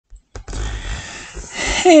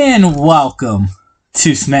And welcome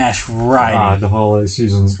to Smash Friday. God, the holiday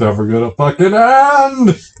season's never gonna fucking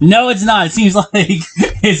end! No, it's not. It seems like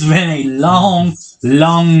it's been a long,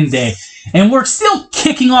 long day. And we're still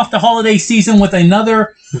kicking off the holiday season with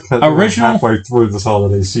another original... Halfway through this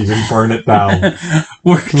holiday season, burn it down.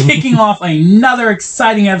 We're kicking off another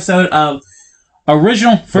exciting episode of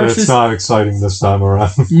Original versus... It's not exciting this time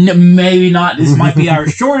around. Maybe not. This might be our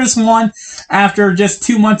shortest one. After just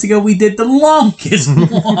 2 months ago, we did the longest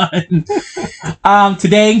one.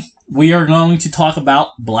 Today, we are going to talk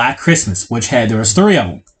about Black Christmas, which there was 3 of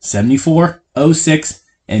them. 74, 06,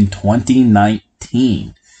 and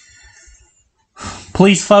 2019.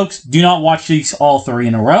 Please, folks, do not watch these all 3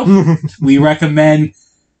 in a row. We recommend,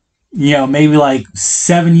 maybe like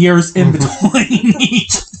 7 years in between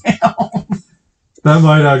each film. That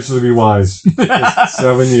might actually be wise.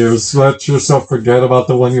 7 years. Let yourself forget about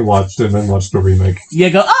the one you watched and then watch the remake.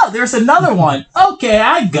 You go, oh, there's another one. Okay,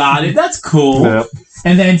 I got it. That's cool. Yep.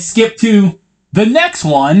 And then skip to the next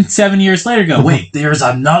one 7 years later. Go, wait, there's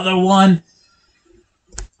another one?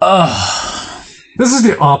 Ugh. This is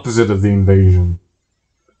the opposite of The Invasion.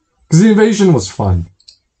 Because The Invasion was fun.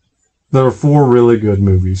 There were 4 really good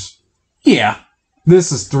movies. Yeah.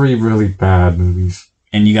 This is 3 really bad movies.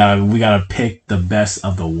 And we gotta pick the best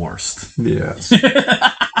of the worst. Yes.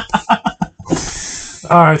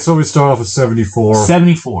 Alright, so we start off with 74.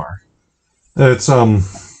 74. It's a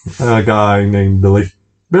guy named Billy.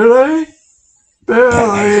 Billy?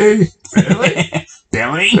 Billy? Billy?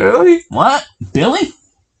 Billy? Billy? What? Billy?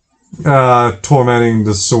 Tormenting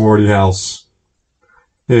the sorority house.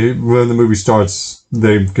 When the movie starts,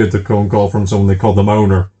 they get the phone call from someone they call the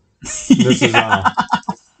owner.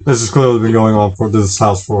 This has clearly been going on for this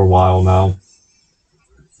house for a while now.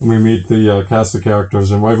 We meet the cast of characters,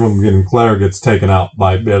 and right from the beginning, Claire gets taken out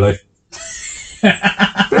by Billy.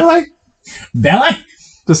 Billy? Billy?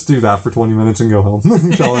 Just do that for 20 minutes and go home.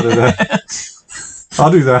 Call it a day. I'll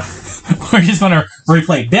do that. We're just going to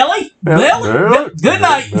replay Billy? Billy? Good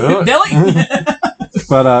night, Billy?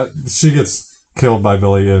 But she gets killed by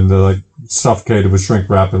Billy and suffocated with shrink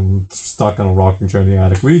wrap and stuck on a rocking chair in the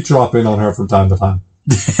attic. We drop in on her from time to time.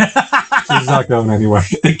 She's not going anywhere.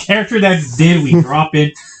 The character that did, we drop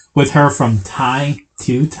in with her from time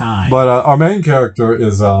to time. But our main character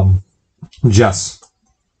is Jess,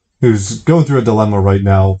 who's going through a dilemma right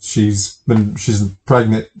now. She's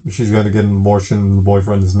pregnant. She's going to get an abortion. The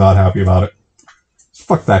boyfriend is not happy about it.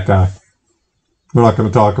 Fuck that guy. We're not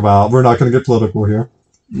going to get political here.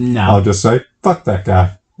 No. I'll just say, fuck that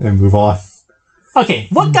guy, and move on. Okay,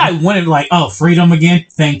 what guy wanted freedom again?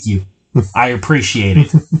 Thank you. I appreciate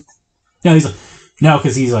it. No,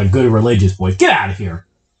 because he's a good religious boy. Get out of here.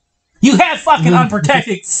 You had fucking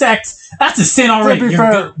unprotected sex. That's a sin already. To be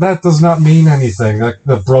fair, that does not mean anything.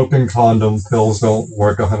 The broken condom pills don't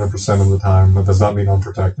work 100% of the time. That does not mean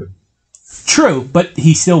unprotected. True, but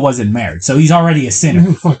he still wasn't married, so he's already a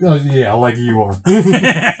sinner. Yeah, like you are.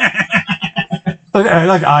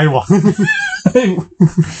 like I was.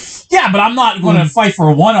 Yeah, but I'm not going to fight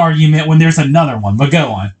for one argument when there's another one. But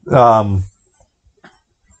go on.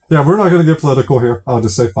 Yeah, we're not going to get political here. I'll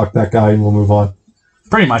just say fuck that guy and we'll move on.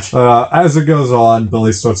 Pretty much. As it goes on,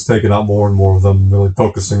 Billy starts taking out more and more of them, really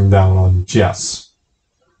focusing down on Jess.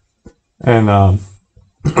 And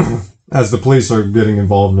as the police are getting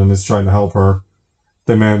involved and is trying to help her,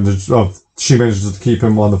 she manages to keep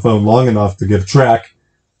him on the phone long enough to get a track.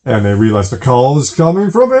 And they realize the call is coming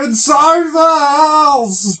from inside the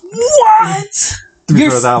house! What? To be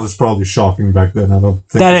fair, that was probably shocking back then. I don't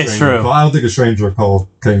think that is true. I don't think a stranger call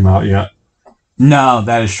came out yet. No,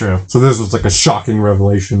 that is true. So this was like a shocking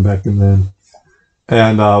revelation back then.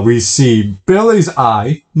 And we see Billy's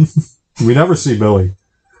eye. We never see Billy.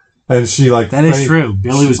 And she That is true.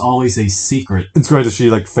 Billy was always a secret. It's great that she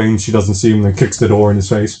feigns she doesn't see him and then kicks the door in his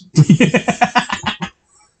face.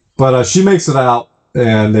 But she makes it out.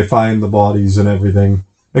 And they find the bodies and everything,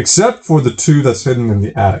 except for the 2 that's hidden in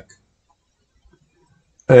the attic.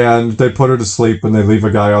 And they put her to sleep, and they leave a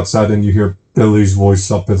guy outside, and you hear Billy's voice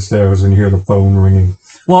up the stairs, and you hear the phone ringing.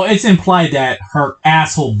 Well, it's implied that her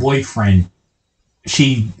asshole boyfriend,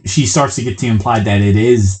 she starts to get to imply that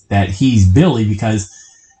he's Billy, because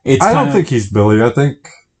it's I don't think he's Billy, I think...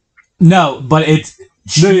 No, but it's...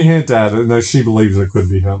 They hint at it, and she believes it could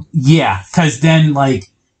be him. Yeah, because then,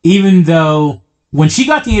 even though... When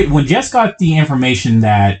Jess got the information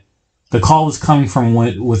that the call was coming from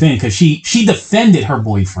within, because she defended her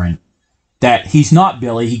boyfriend that he's not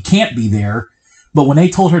Billy, he can't be there. But when they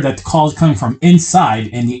told her that the call is coming from inside,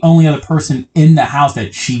 and the only other person in the house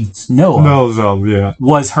that she knows of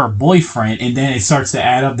was her boyfriend, and then it starts to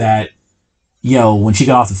add up that when she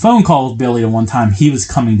got off the phone call with Billy the one time, he was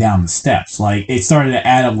coming down the steps. Like, it started to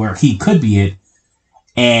add up where he could be it.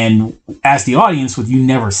 And as the audience, with you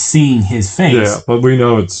never seeing his face. Yeah, but we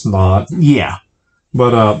know it's not. Yeah.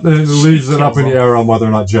 But it leaves it up in the air on whether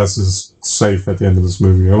or not Jess is safe at the end of this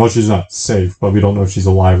movie. Well, she's not safe, but we don't know if she's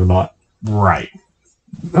alive or not. Right.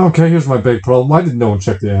 Okay, here's my big problem. Why did no one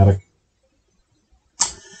check the attic?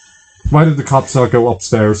 Why did the cops not go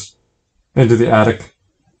upstairs into the attic?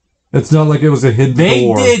 It's not like it was a hidden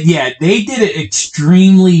door. They did an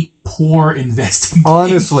extremely poor investigation.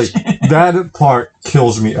 Honestly, that part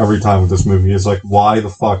kills me every time with this movie. It's like, why the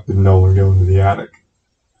fuck did no one go into the attic?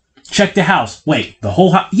 Check the house. Wait, the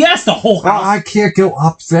whole house? Yes, the whole house. I can't go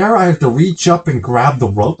up there. I have to reach up and grab the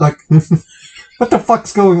rope. Like, what the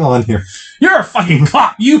fuck's going on here? You're a fucking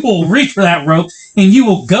cop. You will reach for that rope, and you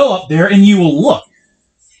will go up there, and you will look.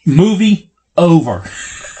 Movie over.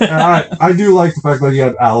 I do like the fact that you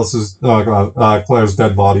had Claire's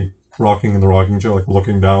dead body rocking in the rocking chair, like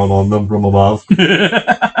looking down on them from above.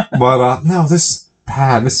 But no, this is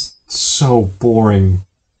bad. This is so boring.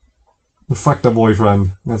 Fuck the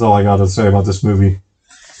boyfriend. That's all I gotta say about this movie.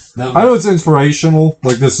 No. I know it's inspirational.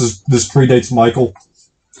 Like this predates Michael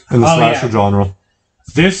in the slasher genre.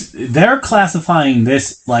 They're classifying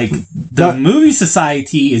this like the movie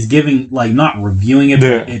society is giving like not reviewing it,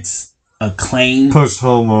 but it's acclaim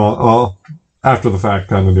post-home after the fact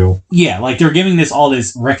kind of deal. Yeah, like they're giving this all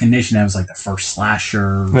this recognition as like the first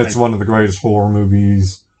slasher. It's one of the greatest horror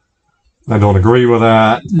movies. I don't agree with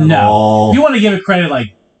that at all. If you want to give it credit,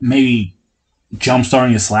 like maybe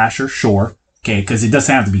jump-starting a slasher, sure, okay, because it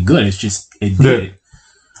doesn't have to be good. It's just it did it.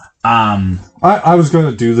 I was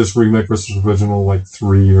going to do this remake versus original like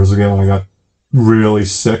 3 years ago when I got really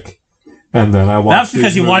sick, and then I watched. That's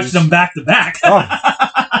because you watched them back to back.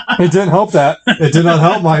 It didn't help that. It did not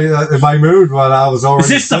help my mood when I was already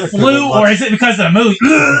sick. Is this the flu, or is it because of the movie?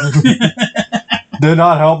 Did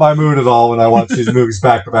not help my mood at all when I watched these movies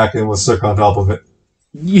back to back and was sick on top of it.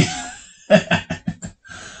 Yeah.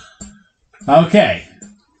 Okay.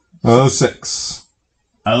 06.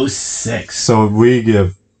 06. So we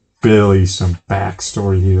give Billy some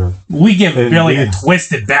backstory here. We give Billy a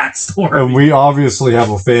twisted backstory. And we obviously have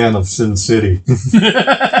a fan of Sin City.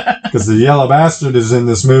 Because the yellow bastard is in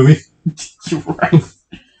this movie. You're right.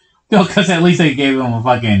 No, because at least they gave him a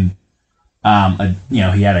fucking, he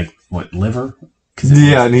had liver?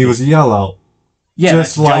 Yeah, and he was yellow. Yeah,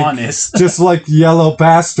 just like jaundice. Just like yellow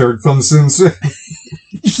bastard from Sin City.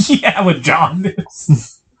 Yeah, with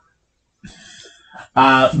jaundice.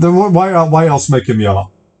 Then why else make him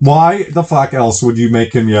yellow? Why the fuck else would you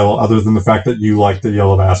make him yellow other than the fact that you like the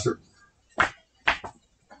yellow bastard?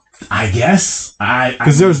 I guess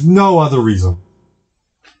because there's no other reason.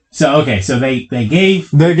 So they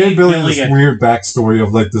gave Billy this weird backstory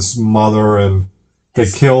of like this mother and they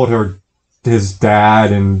killed his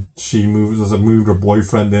dad and she moved her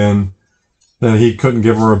boyfriend in. Then he couldn't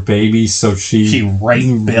give her a baby, so she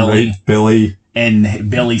raped Billy. And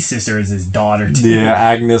Billy's sister is his daughter too. Yeah,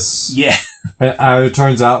 Agnes. Yeah. And it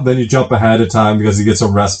turns out then you jump ahead of time because he gets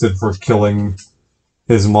arrested for killing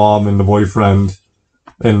his mom and the boyfriend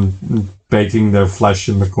and baking their flesh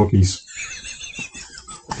in the cookies.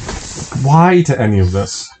 Why to any of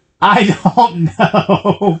this? I don't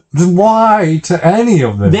know. Why to any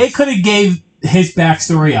of this? They could have gave his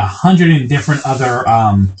backstory 100 different other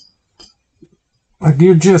like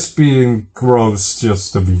you're just being gross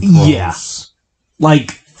just to be gross. Yeah.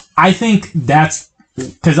 Like I think that's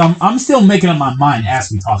because I'm still making up my mind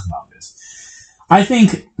as we talk about this. I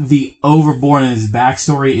think the overboard in his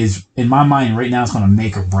backstory is, in my mind right now, it's going to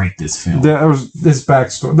make or break this film. This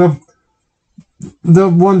backstory. The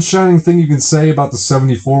one shining thing you can say about the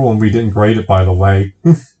 74 one, we didn't grade it, by the way.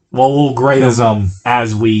 Well, we'll grade it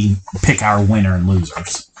as we pick our winner and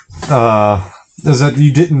losers. Is that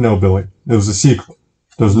you didn't know Billy. It was a secret.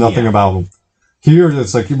 There was nothing about him. Here,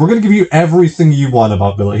 it's like, we're going to give you everything you want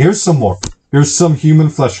about Billy. Here's some more. Here's some human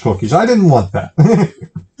flesh cookies. I didn't want that.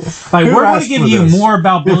 Like, we're going to give you more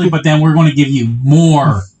about Billy, but then we're going to give you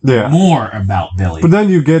more about Billy. But then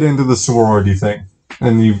you get into the sorority thing.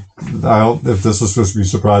 And if this was supposed to be a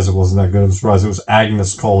surprise, it wasn't that good of a surprise. It was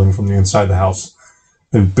Agnes calling from the inside the house.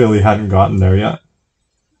 And Billy hadn't gotten there yet.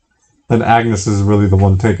 And Agnes is really the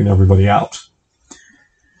one taking everybody out.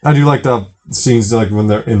 I do like the scenes like when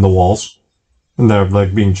they're in the walls. And they're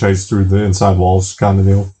like being chased through the inside walls kind of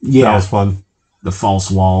deal. Yeah. That was fun. The false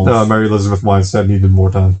walls. Mary Elizabeth Winstead needed more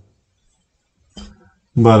time.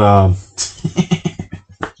 But,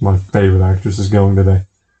 my favorite actress is going today.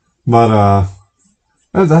 But,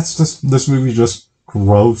 that's just, this movie's just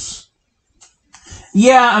gross.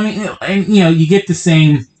 Yeah, I mean, and, you get the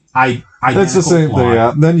same It's the same thing.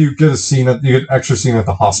 Yeah. Then you get an extra scene at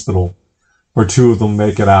the hospital, where two of them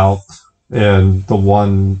make it out, and the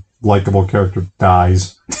one likable character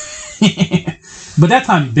dies. But that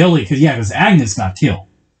time, Billy, because Agnes got killed.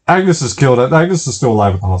 Agnes is killed. Agnes is still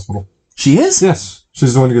alive at the hospital. She is? Yes.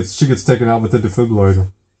 She's the one who gets taken out with the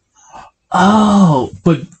defibrillator. Oh,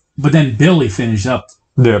 but then Billy finished up.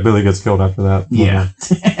 Yeah, Billy gets killed after that. Yeah.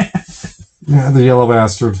 Yeah, the yellow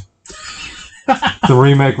bastard. The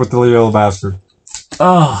remake with the yellow bastard.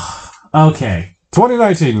 Oh, okay.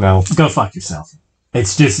 2019 now. Go fuck yourself.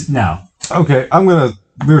 It's just, no. Okay,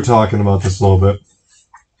 we were talking about this a little bit.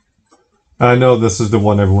 I know this is the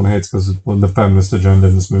one everyone hates because it's the feminist agenda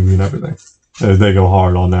in this movie and everything. They go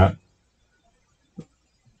hard on that.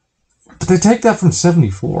 But they take that from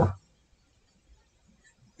 74.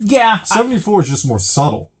 Yeah. 74 is just more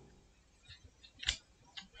subtle.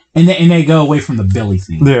 And they go away from the Billy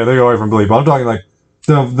thing. Yeah, they go away from Billy. But I'm talking like,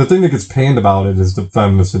 the thing that gets panned about it is the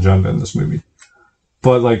feminist agenda in this movie.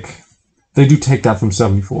 But like, they do take that from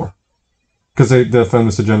 74. Because the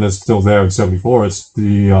feminist agenda is still there in 74. It's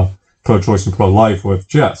the pro-choice and pro-life with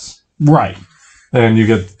Jess. Right. And you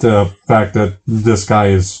get the fact that this guy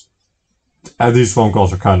is... these phone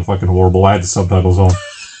calls are kind of fucking horrible. I had the subtitles on.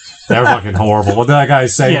 They're fucking horrible. What that guy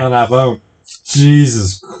is saying on that phone.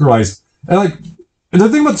 Jesus Christ. And like, the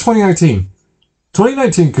thing about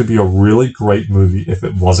 2019 could be a really great movie if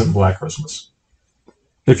it wasn't Black Christmas.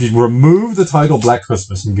 If you remove the title Black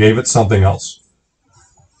Christmas and gave it something else,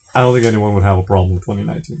 I don't think anyone would have a problem with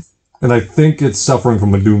 2019. And I think it's suffering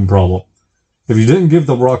from a Doom problem. If you didn't give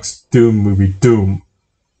The Rock's Doom movie Doom,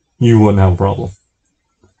 you wouldn't have a problem.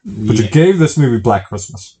 But you gave this movie Black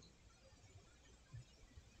Christmas.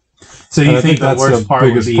 So you think the worst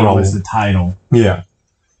part was the title? Yeah.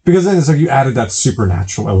 Because then it's like you added that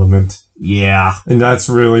supernatural element. Yeah. And that's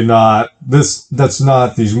really not... That's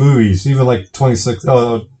not these movies. Even like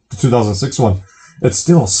the 2006 one. It's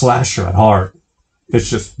still a slasher at heart. It's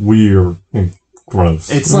just weird and gross.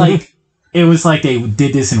 It's like... It was like they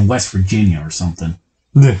did this in West Virginia or something.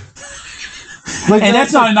 Yeah. Like, and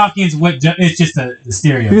that's not a knock against what... It's just the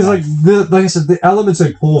stereotype. Because like I said, the elements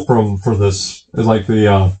they pull for this is like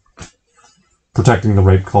the... protecting the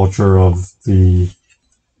rape culture of the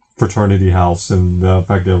fraternity house and the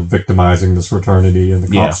fact of victimizing this fraternity and the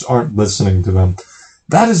cops aren't listening to them.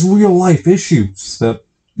 That is real life issues that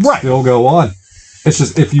still go on. It's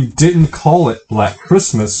just if you didn't call it Black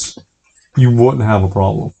Christmas, you wouldn't have a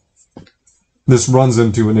problem. This runs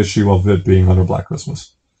into an issue of it being under Black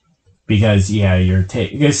Christmas. Because you're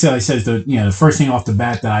it says the first thing off the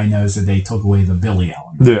bat that I know is that they took away the Billy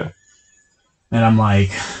element. Yeah. And I'm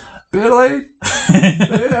like, Billy!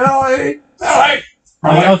 Billy! Billy!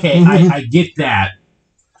 Like, okay, I get that.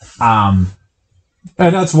 And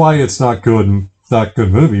that's why it's not good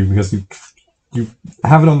movie, because you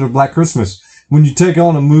have it under Black Christmas. When you take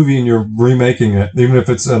on a movie and you're remaking it, even if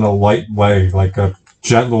it's in a light way, like a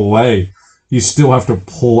gentle way, you still have to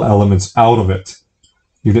pull elements out of it.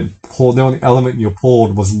 You didn't pull, the only element you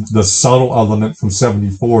pulled was the subtle element from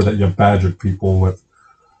 74 that you badgered people with.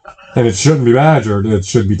 And it shouldn't be badgered, it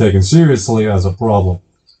should be taken seriously as a problem.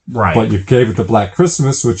 Right. But you gave it to Black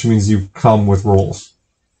Christmas, which means you come with rules.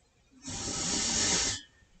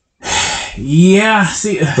 Yeah,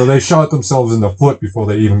 see... So they shot themselves in the foot before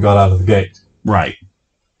they even got out of the gate. Right.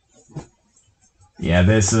 Yeah,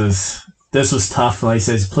 this was tough. Like I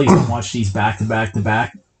says, please don't watch these back to back to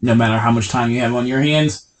back, no matter how much time you have on your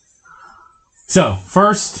hands. So,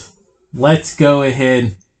 first, let's go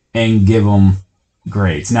ahead and give them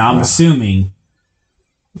grades. Now, I'm assuming,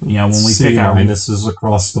 when we pick our... minuses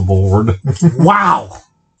across the board. Wow!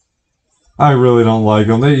 I really don't like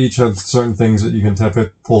them. They each have certain things that you can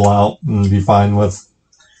pull out and be fine with.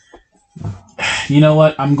 You know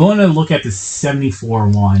what? I'm going to look at the 74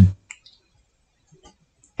 one.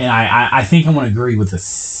 And I think I'm going to agree with the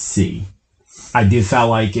C. I did feel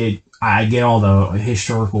like it... I get all the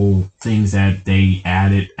historical things that they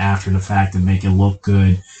added after the fact to make it look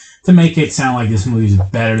good, to make it sound like this movie is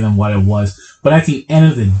better than what it was. But at the end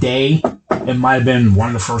of the day, it might have been one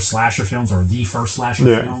of the first slasher films, or the first slasher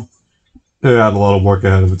film. It had a lot of work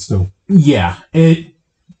ahead of it still. Yeah. It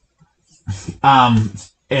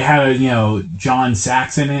had, John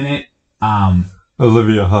Saxon in it.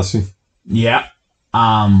 Olivia Hussey. Yeah.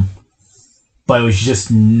 But it was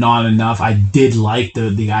just not enough. I did like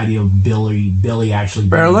the idea of Billy actually...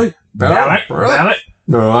 Barely. I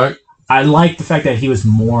like the fact that he was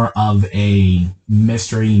more of a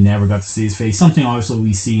mystery. You never got to see his face. Something obviously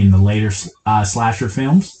we see in the later slasher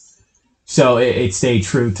films. So it stayed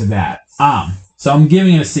true to that. So I'm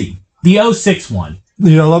giving it a C. The 06 one.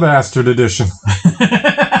 The Yellow Bastard edition.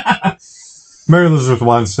 Mary Elizabeth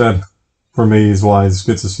Winstead, for me, is why it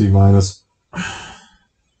gets a C minus.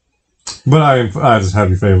 But I just have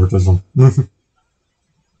your favoritism.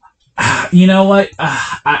 You know what?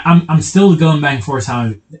 I'm still going back and forth.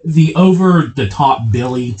 How the over the top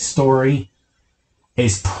Billy story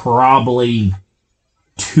is probably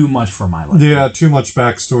too much for my life. Yeah, too much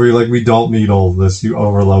backstory. Like, we don't need all of this. You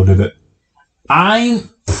overloaded it. I'm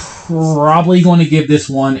probably going to give this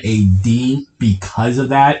one a D because of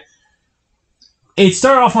that. It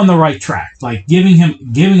started off on the right track, like giving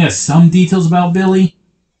us some details about Billy,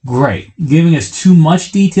 great. Giving us too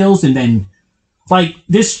much details, and then like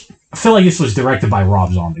this, I feel like this was directed by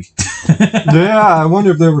Rob Zombie. Yeah, I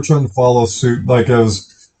wonder if they were trying to follow suit. Like, it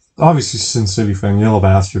was obviously Sin City fan, Yellow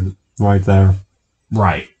Bastard, right there.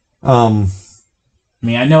 Right. I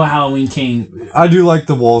mean, I know Halloween came. I do like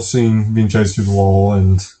the wall scene, being chased through the wall,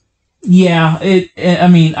 and yeah, I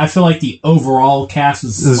mean, I feel like the overall cast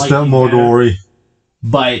is that more better, gory.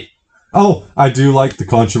 But I do like the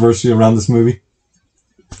controversy around this movie.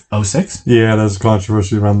 06? Yeah, there's a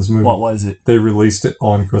controversy around this movie. What was it? They released it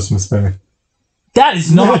on Christmas Day. That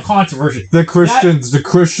is not controversial. The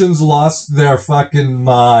Christians lost their fucking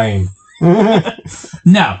mind.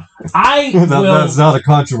 No, That's not a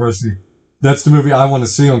controversy. That's the movie I want to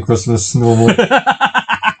see on Christmas normally.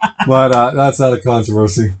 But that's not a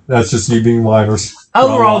controversy. That's just you being whiners.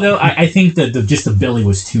 Overall, though, I think that just the Billy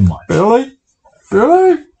was too much. Really?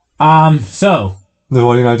 Really? So The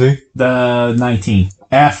 2019? The 19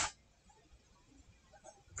 F.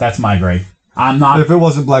 That's my grade. I'm not. If it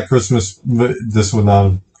wasn't Black Christmas, this would not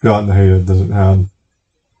have gotten the hate it doesn't have.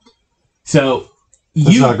 So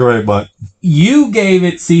it's not great, but you gave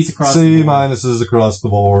it C's across. C minuses across the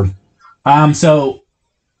board. So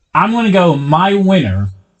I'm going to go my winner.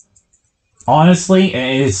 Honestly,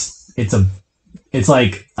 it's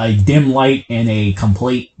like a dim light in a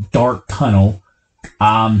complete dark tunnel.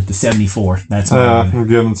 The 74. That's I'm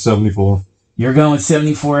giving 74. You're going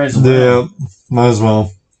 74 as well. Yeah, might as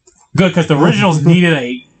well. Good, because the originals needed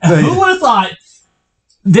a. Who would have thought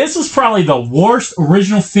this was probably the worst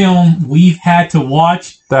original film we've had to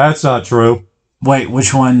watch? That's not true. Wait,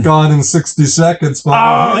 which one? Gone in 60 Seconds.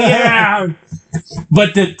 Oh, yeah!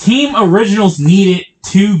 But the team originals needed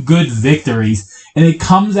 2 good victories, and it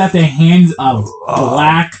comes at the hands of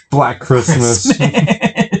Black Christmas.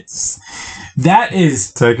 That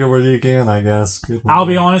is... Take it where you can, I guess. I'll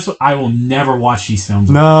be honest, I will never watch these films.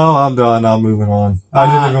 No, I'm done. I'm moving on. I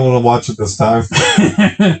didn't even want to watch it this time.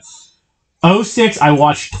 06, I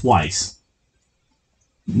watched twice.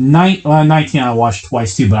 19, I watched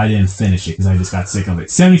twice too, but I didn't finish it because I just got sick of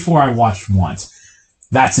it. 74, I watched once.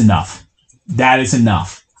 That's enough. That is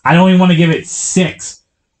enough. I don't even want to give it 6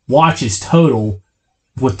 watches total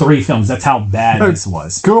with 3 films. That's how bad this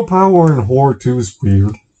was. Girl power in horror 2 is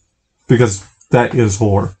weird. Because that is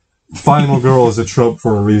horror. Final girl is a trope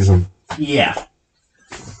for a reason. Yeah.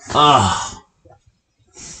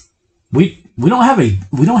 We don't have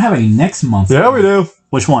a next month. Yeah, we do.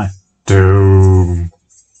 Which one? Doom.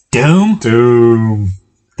 Doom?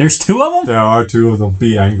 There's 2 of them? There are 2 of them.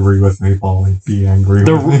 Be angry with me, Polly. Be angry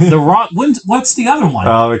with me. The Rock. What's the other one?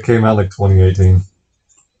 It came out like 2018.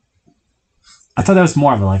 I thought that was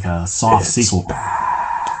more of a soft sequel.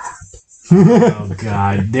 Oh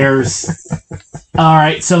God, there's. All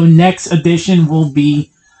right, so next edition will be,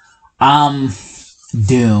 Doom.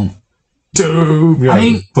 Doom. Yeah, I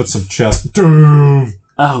mean, put some chest. Doom.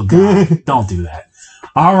 Oh God, don't do that.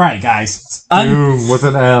 All right, guys. Doom with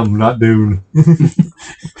an M, not Dune.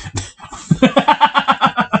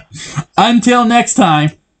 Until next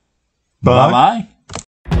time. Bye. Bye.